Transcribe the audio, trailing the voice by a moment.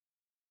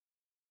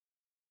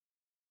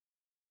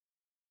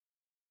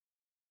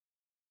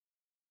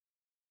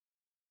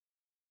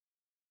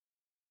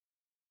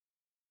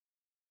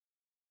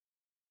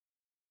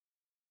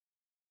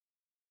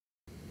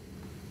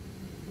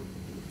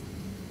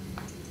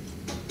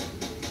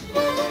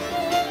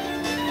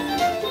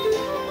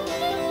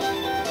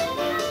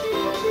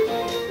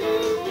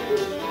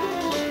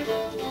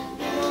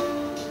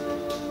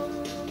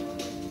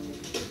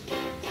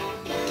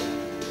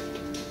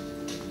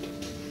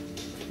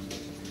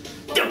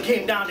devil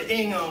came down to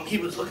Ingham. He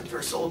was looking for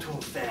a soul to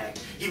infect.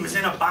 He was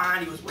in a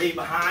bind, he was way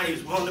behind, he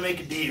was willing to make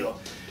a deal.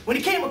 When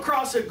he came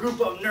across a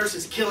group of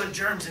nurses killing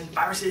germs and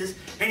viruses,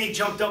 and he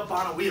jumped up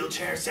on a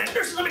wheelchair and said,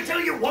 "Nurses, let me tell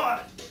you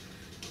what.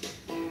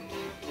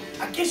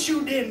 I guess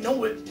you didn't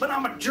know it, but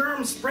I'm a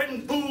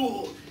germ-spreading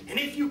fool. And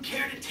if you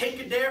care to take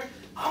a dare,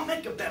 I'll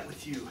make a bet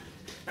with you.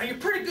 Now, you're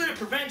pretty good at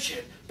prevention,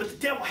 but the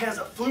devil has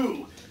a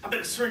flu. I bet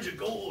a syringe of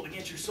gold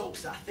against your soul,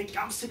 because I think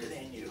I'm sicker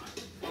than you."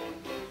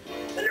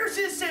 The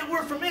nurses said,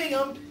 "We're from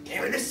Ingham,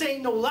 and this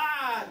ain't no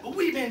lie, but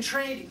we've been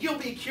trained and you'll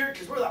be cured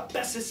because we're the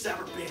best it's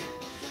ever been.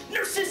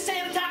 Nurses,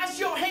 sanitize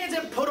your hands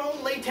and put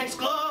on latex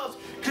gloves,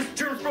 because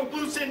germs broke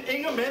loose in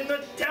Ingham and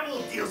the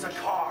devil deals the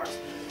cards.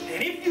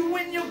 And if you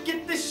win, you'll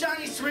get this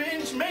shiny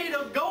syringe made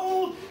of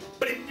gold,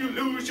 but if you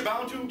lose, you're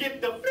bound to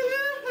get the flu."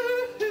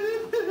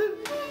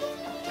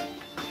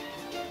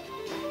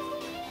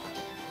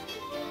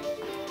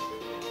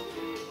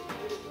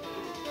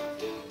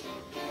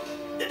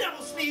 The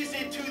devil sneezed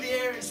into the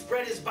air and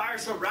spread his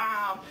virus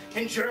around,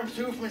 and germs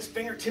flew from his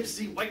fingertips as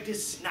he wiped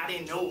his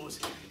snotty nose.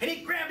 And he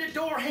grabbed a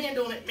door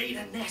handle and it made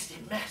a nasty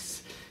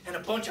mess. And a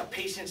bunch of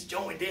patients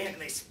joined in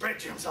and they spread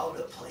germs all over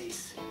the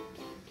place.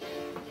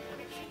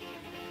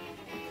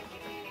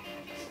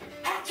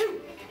 Achoo!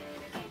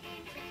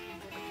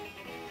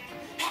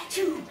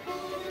 Achoo!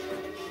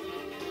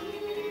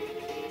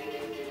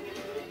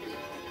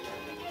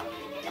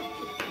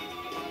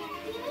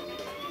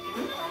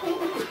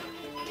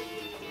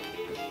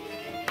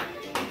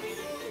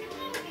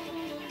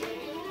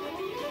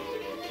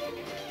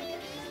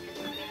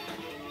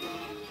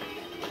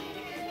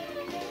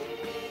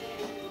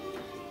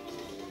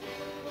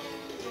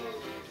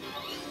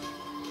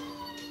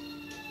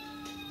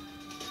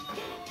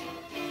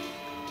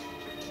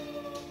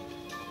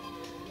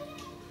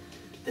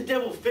 The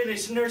devil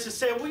finished. The nurses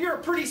said, "Well, you're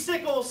a pretty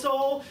sick old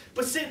soul,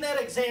 but sit in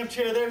that exam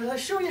chair there and I'll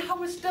show you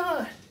how it's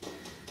done."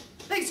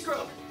 They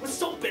scrub with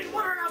soap and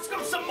water, and I'll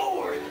scrub some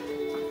more.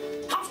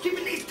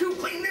 Housekeeping needs to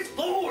clean this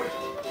floor.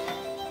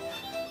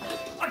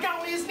 A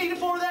gown is needed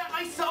for that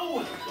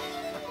ISO.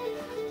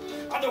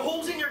 Are there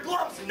holes in your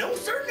gloves? No,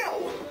 sir,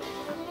 no.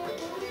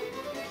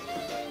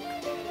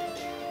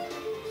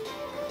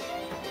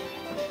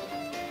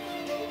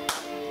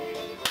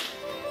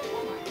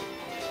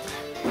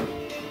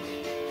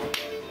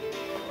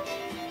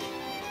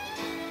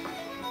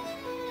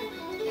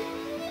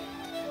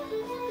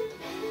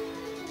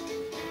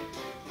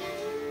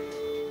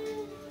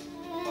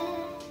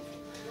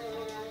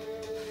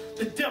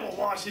 The devil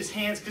washed his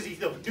hands because he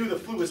knew the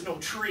flu was no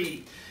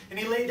treat. And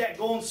he laid that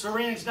golden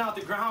syringe down at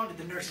the ground at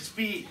the nurse's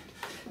feet.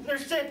 The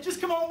nurse said,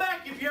 "Just come on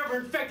back if you're ever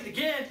infected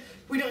again.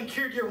 We done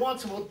cured you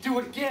once and we'll do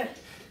it again,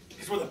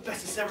 because we're the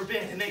best it's ever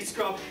been." And they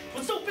scrubbed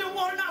with soap and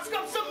water, now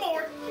scrub some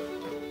more.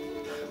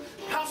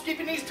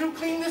 Housekeeping needs to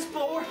clean this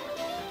floor.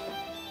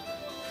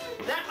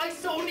 That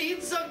ISO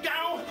needs a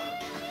gown.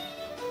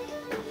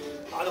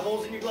 Are the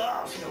holes in your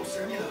gloves? No,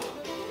 sir, no.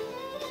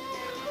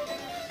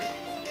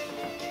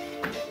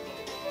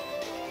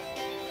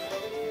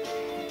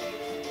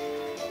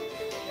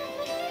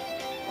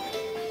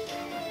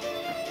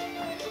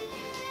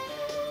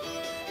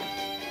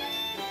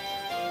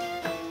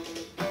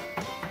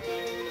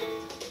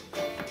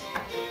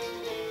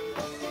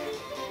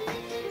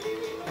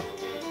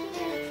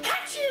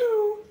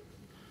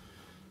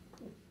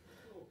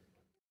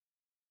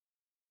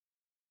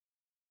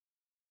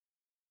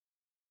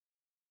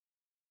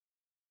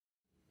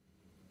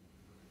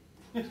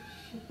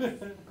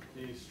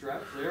 The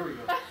straps, there we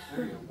go.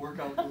 There we go. Work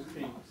out those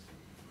kinks.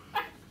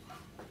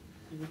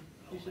 You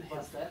should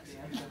bust that,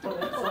 Dan. That's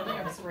something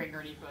on a spring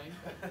or anything.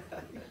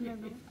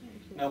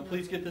 Now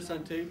please get this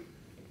on tape.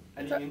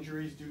 Any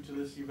injuries due to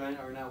this event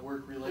are not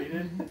work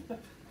related.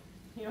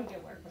 You don't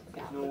get work with the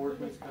There's no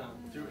workman's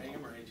comp. Through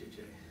Ingham or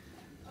HHA?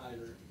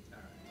 Either.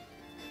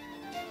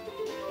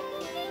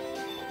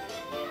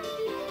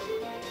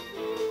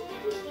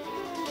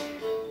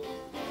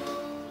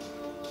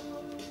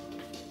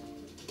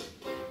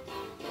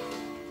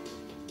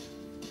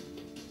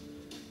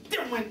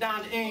 Went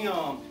down to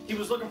Ingham. He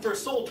was looking for a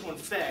soul to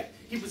infect.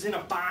 He was in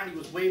a bind, he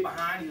was way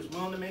behind, he was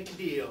willing to make a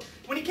deal.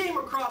 When he came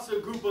across a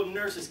group of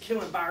nurses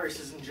killing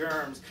viruses and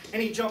germs,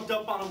 and he jumped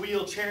up on a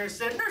wheelchair and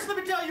said, "Nurse, let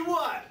me tell you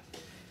what.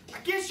 I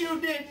guess you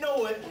didn't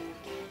know it,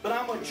 but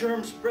I'm a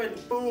germ-spreading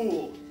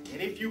fool.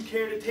 And if you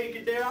care to take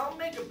it there, I'll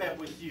make a bet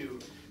with you.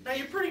 Now,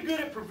 you're pretty good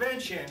at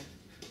prevention,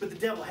 but the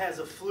devil has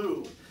a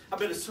flu. I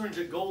bet a syringe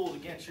of gold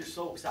against your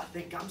soul, because I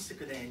think I'm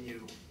sicker than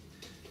you."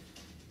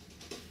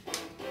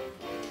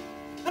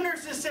 The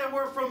nurses said,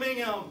 "We're from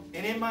Ingham,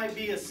 and it might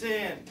be a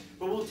sin,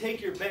 but we'll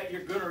take your bet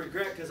you're gonna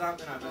regret," because I'm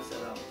gonna mess it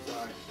up.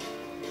 Sorry.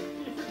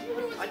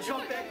 I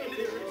jumped back into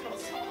the original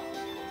song.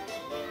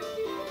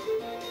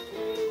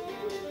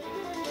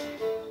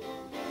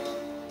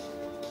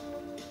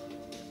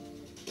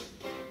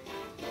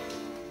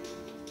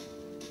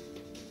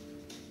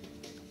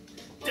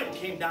 Devil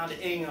came down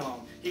to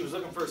Ingham. He was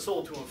looking for a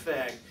soul to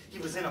infect. He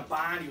was in a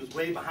bind, he was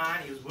way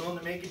behind, he was willing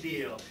to make a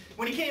deal.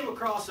 When he came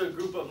across a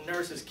group of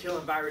nurses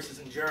killing viruses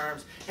and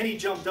germs, and he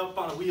jumped up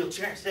on a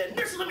wheelchair and said,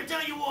 "Nurses, let me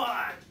tell you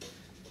what.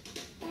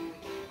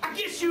 I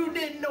guess you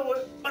didn't know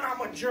it, but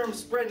I'm a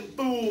germ-spreading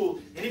fool.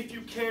 And if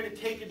you care to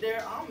take it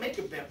there, I'll make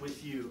a bet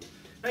with you.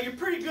 Now, you're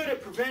pretty good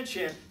at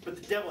prevention, but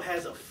the devil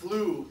has a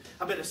flu.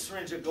 I bet a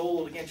syringe of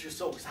gold against your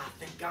soul, because I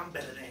think I'm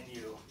better than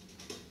you."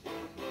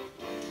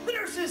 The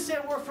nurses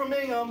said, "We're from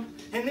Ingham,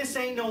 and this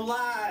ain't no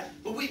lie,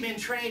 but we've been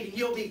trained and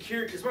you'll be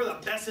cured because we're the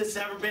best it's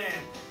ever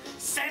been.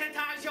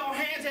 Sanitize your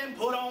hands and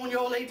put on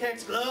your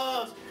latex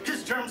gloves,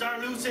 because germs are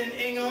loose in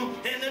Ingham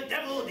and the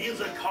devil deals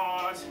the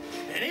cards.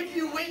 And if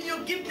you win,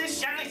 you'll get this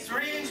shiny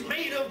syringe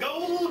made of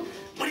gold,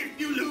 but if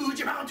you lose,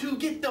 you're bound to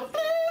get the flu."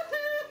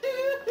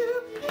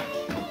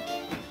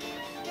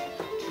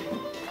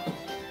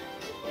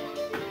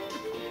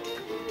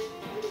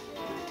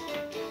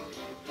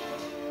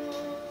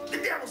 The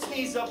devil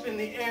sneezed up in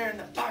the air and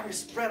the virus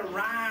spread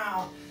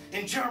around,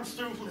 and germs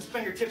flew from his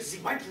fingertips as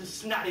he wiped his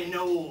snotty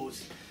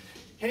nose.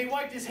 And he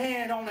wiped his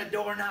hand on the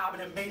doorknob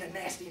and it made a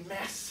nasty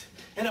mess.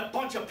 And a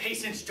bunch of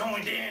patients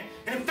joined in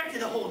and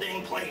infected the whole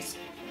dang place.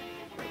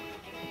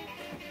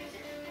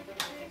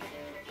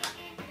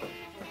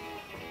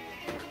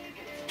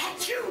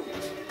 Achoo!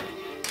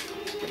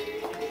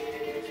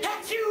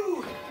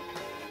 Achoo!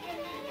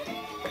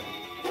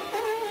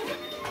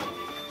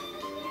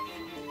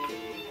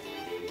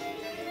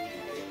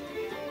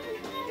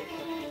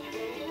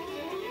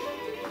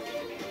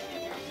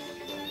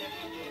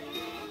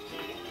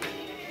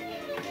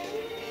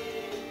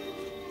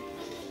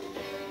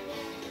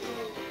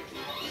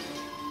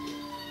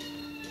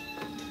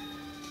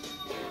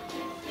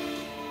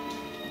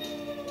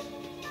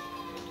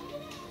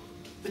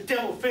 The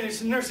devil finished.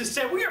 The nurses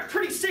said, "We are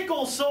pretty sick,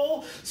 old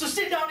soul, so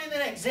sit down in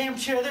that exam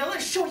chair there.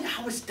 Let's show you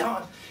how it's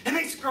done." And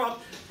they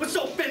scrubbed with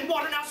soap and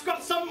water. Now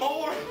scrub some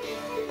more.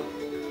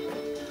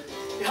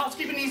 The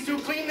housekeeping needs to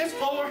clean this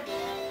floor.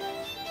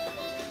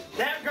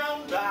 That ground